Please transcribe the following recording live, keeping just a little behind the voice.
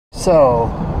So,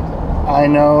 I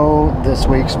know this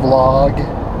week's vlog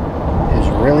is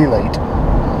really late.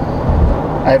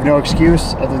 I have no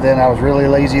excuse other than I was really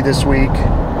lazy this week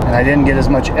and I didn't get as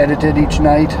much edited each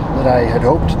night that I had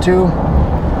hoped to.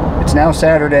 It's now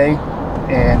Saturday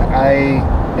and I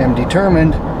am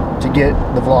determined to get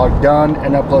the vlog done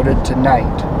and uploaded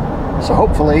tonight. So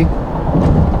hopefully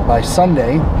by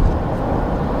Sunday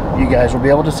you guys will be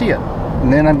able to see it.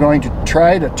 And then I'm going to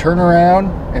try to turn around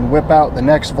and whip out the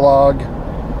next vlog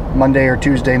Monday or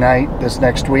Tuesday night this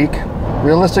next week.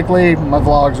 Realistically, my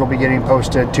vlogs will be getting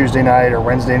posted Tuesday night or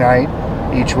Wednesday night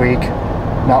each week,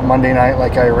 not Monday night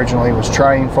like I originally was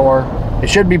trying for. It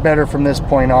should be better from this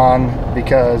point on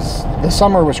because the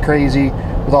summer was crazy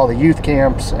with all the youth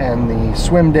camps and the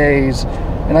swim days,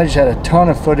 and I just had a ton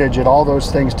of footage at all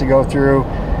those things to go through,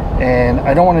 and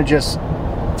I don't want to just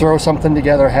throw something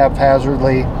together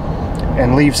haphazardly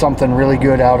and leave something really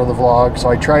good out of the vlog. So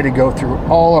I try to go through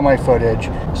all of my footage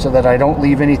so that I don't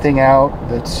leave anything out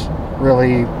that's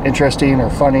really interesting or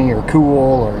funny or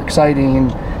cool or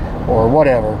exciting or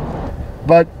whatever.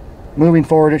 But moving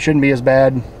forward, it shouldn't be as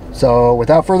bad. So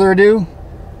without further ado,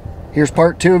 here's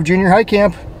part 2 of junior high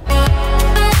camp.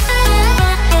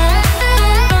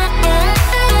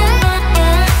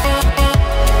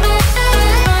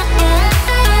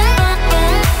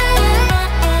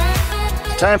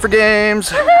 Time for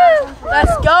games.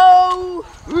 Let's go.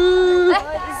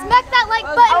 Smack that like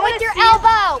button with your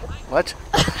elbow. What?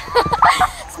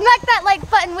 Smack that like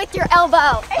button with your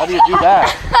elbow. How do you do that?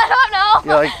 I don't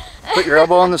know. You like put your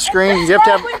elbow on the screen? You have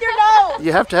to have, with your nose.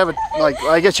 you have to have it, like,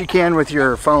 I guess you can with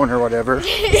your phone or whatever.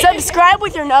 Subscribe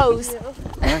with your nose.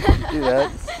 Yeah, you can do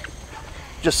that.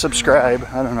 Just subscribe,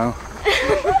 I don't know.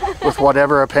 With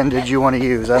whatever appendage you want to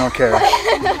use, I don't care.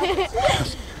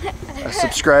 A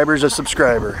subscriber's a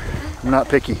subscriber. I'm not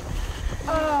picky.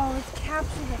 Oh, it's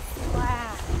capture the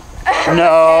flag.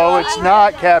 No, it's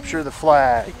not capture the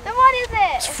flag. Then what is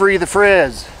it? It's free the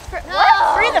frizz.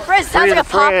 What? Free the frizz sounds Free like a the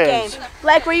pop frizz. game.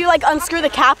 Like where you like unscrew the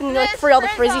cap and you like free all the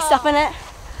frizzy stuff in it.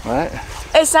 What?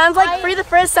 It sounds like free the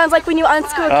frizz sounds like when you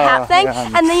unscrew a cap thing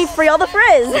yeah. and then you free all the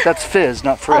frizz. That's fizz,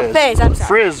 not frizz. Oh, fizz, I'm sorry.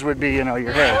 Frizz would be, you know,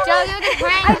 your hair. Joe, do the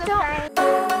prank.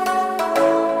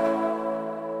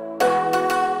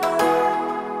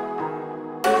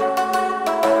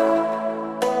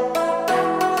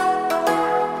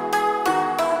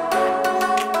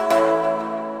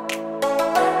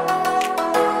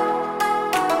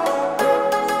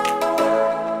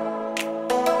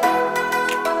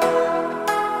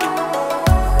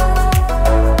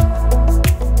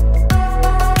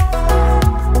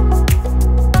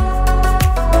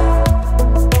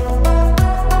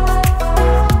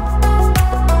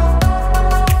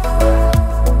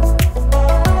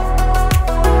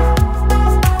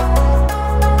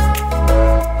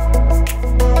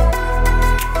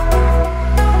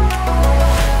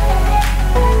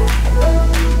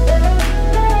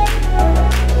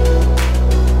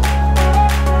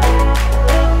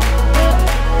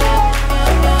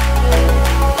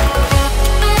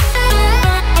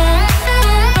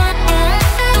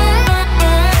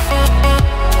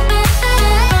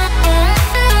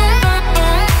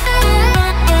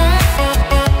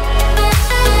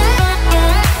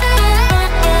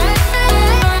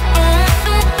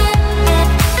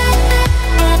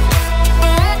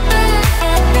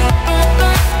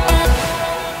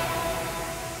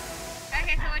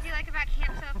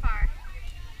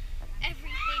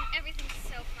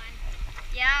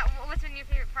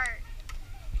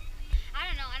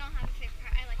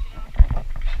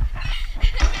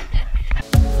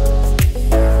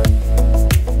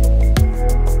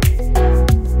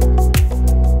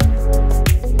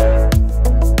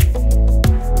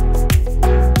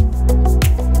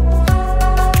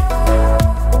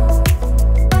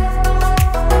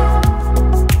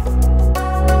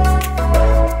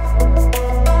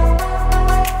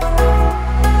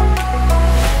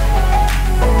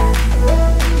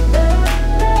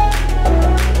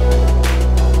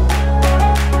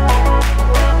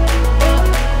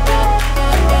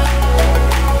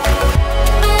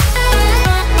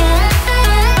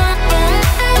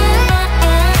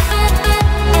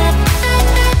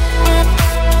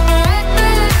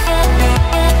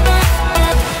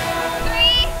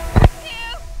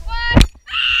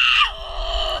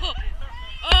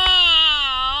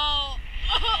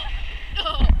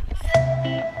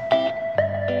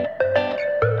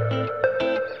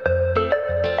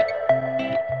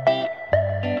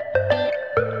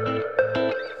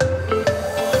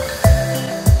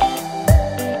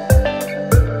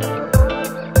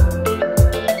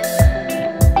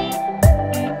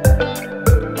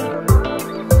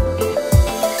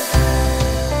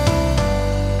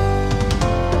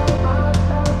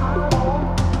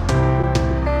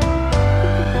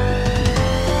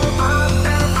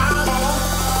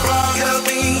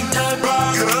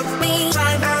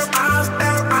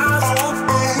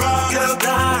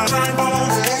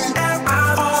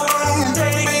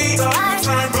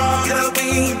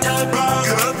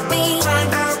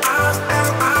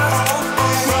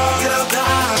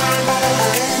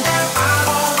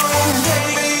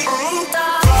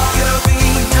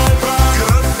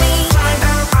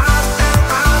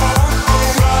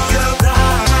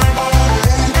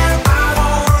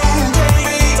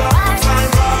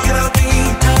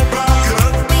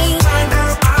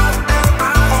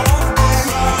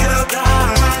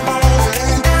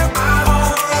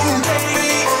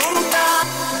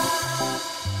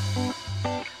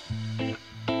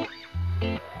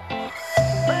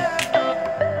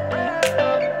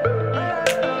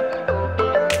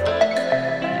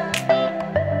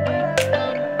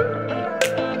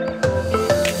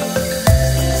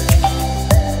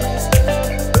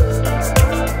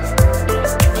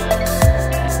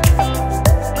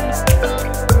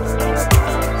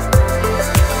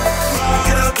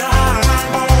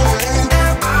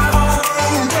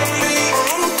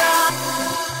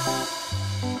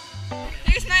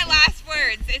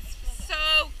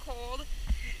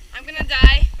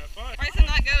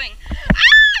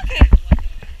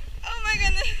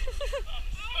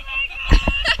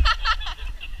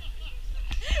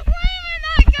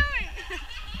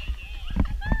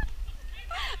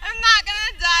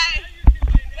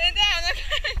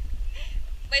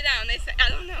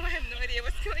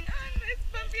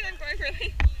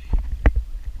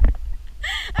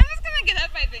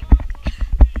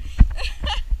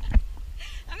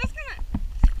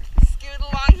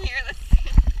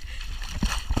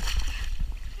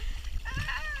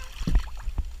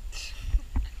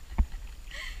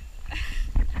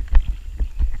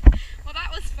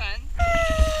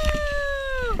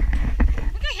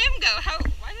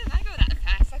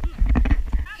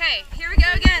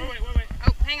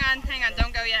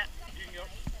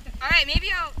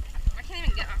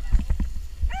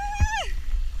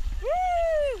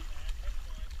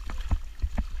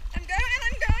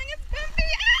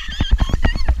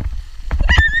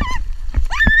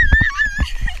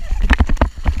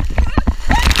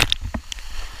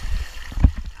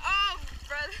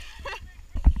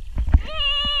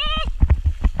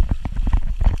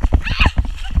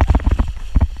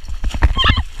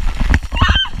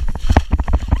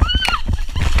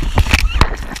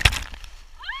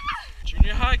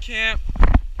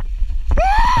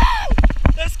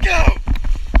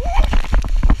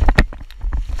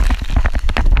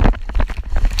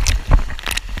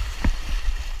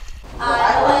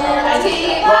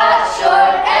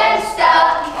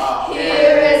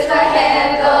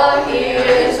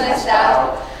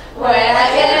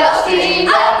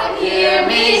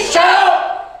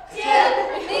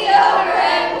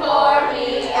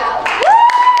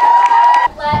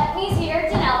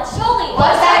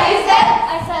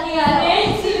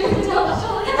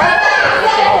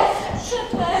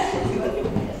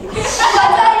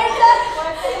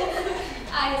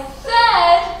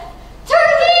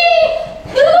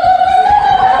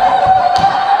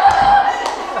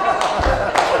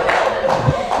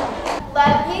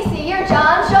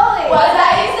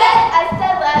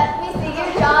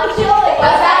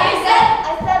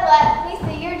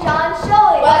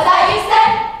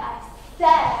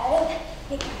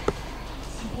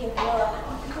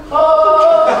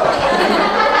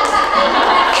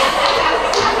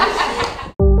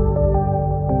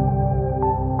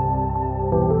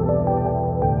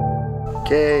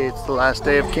 Last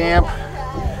day of camp,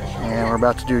 and we're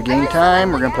about to do game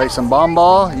time. We're gonna play some bomb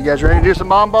ball. You guys ready to do some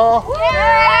bomb ball?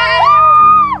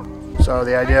 So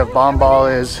the idea of bomb ball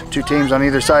is 2 teams on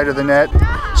either side of the net.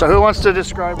 So who wants to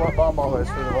describe what bomb ball is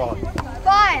for the vlog?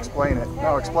 Fun. Explain it.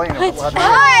 No, explain it. It's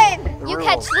fun. You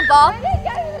catch the ball.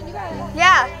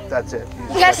 Yeah. That's it.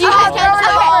 You catch the ball.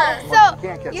 So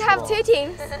Can't catch you the have ball. 2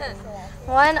 teams.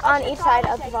 One on each side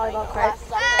of the volleyball court.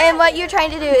 And what you're trying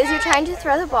to do is you're trying to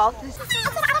throw the ball.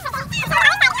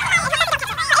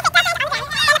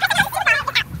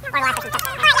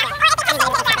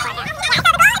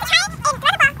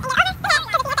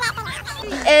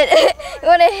 And you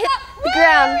want to hit the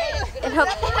ground and hope.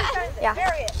 Yeah.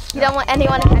 You don't want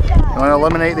anyone to catch it. You want to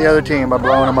eliminate the other team by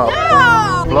blowing them up.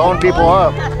 Blowing people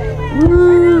up.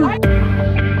 Woo!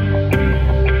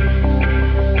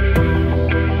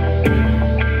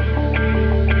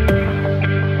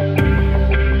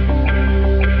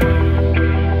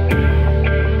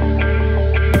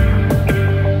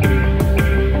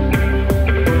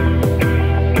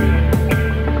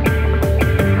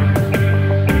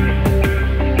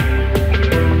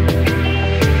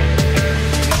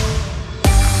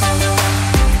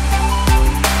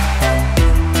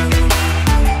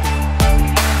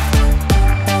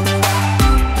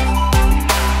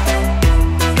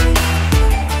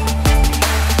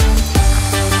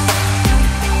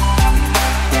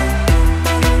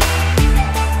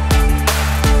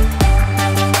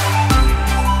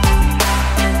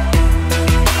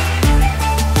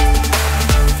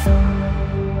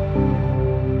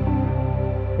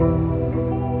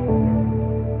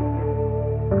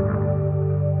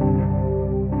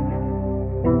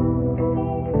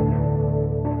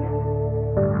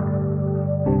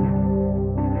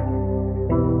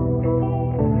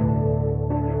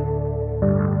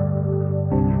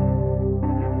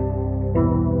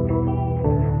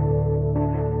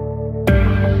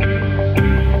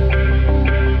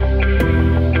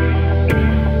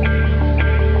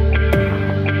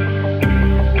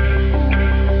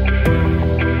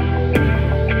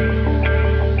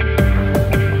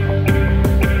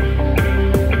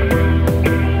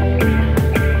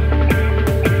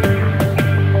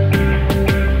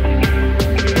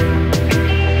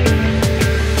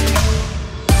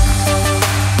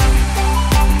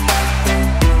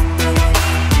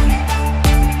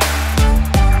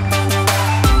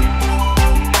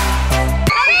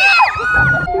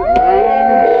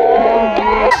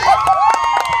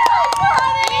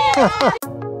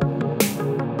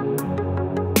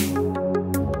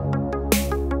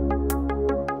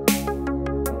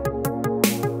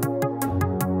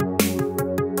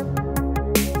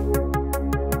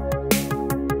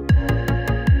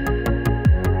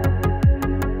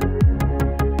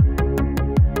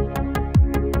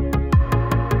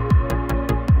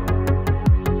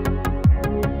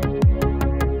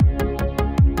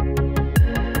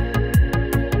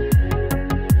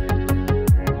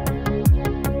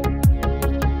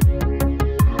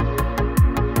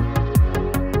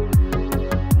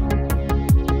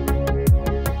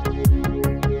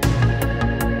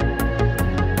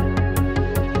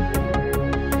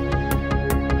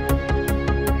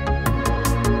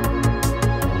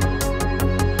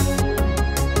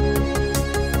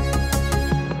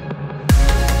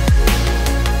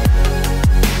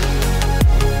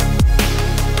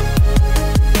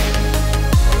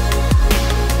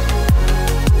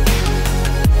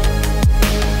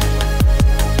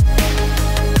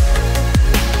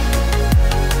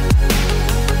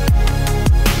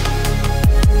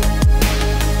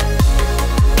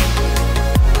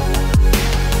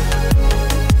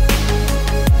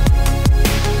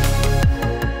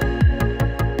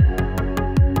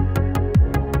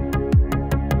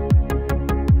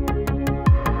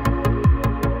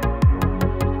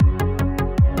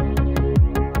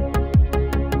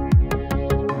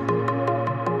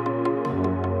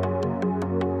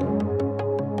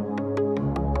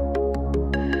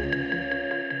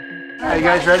 Are you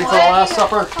guys ready for the Last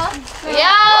Supper?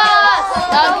 Yes!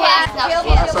 Okay.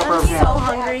 Last Supper of camp. So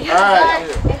hungry. All right.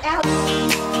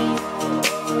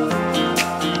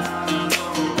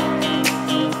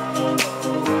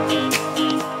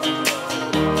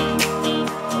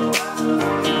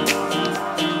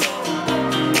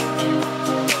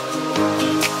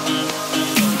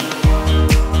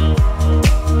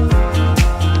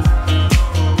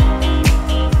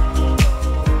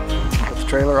 Got the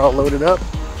trailer all loaded up.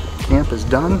 Camp is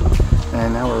done,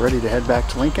 and now we're ready to head back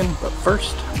to Lincoln. But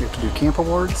first, we have to do camp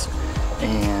awards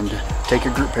and take a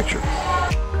group picture.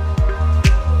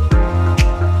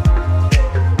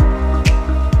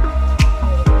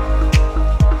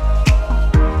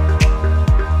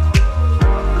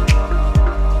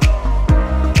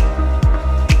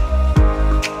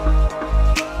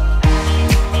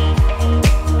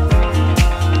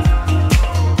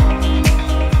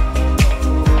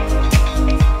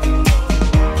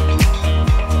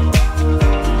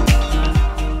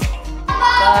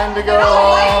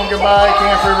 Bye,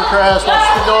 Camp Rivercrest. Watch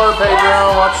the door,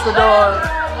 Pedro. Watch the door.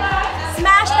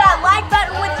 Smash that like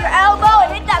button with your elbow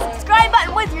and hit that subscribe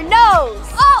button with your nose.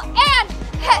 Oh, and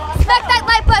smack that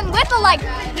like button with the like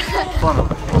button. Fun.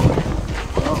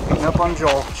 Oh, beating up on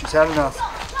Joel. She's had enough.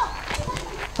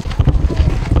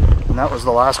 And that was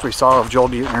the last we saw of Joel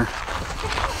Butner.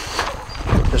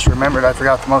 Just remembered I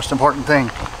forgot the most important thing.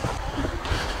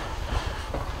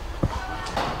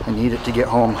 I need it to get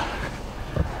home.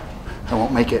 I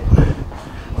won't make it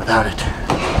without it.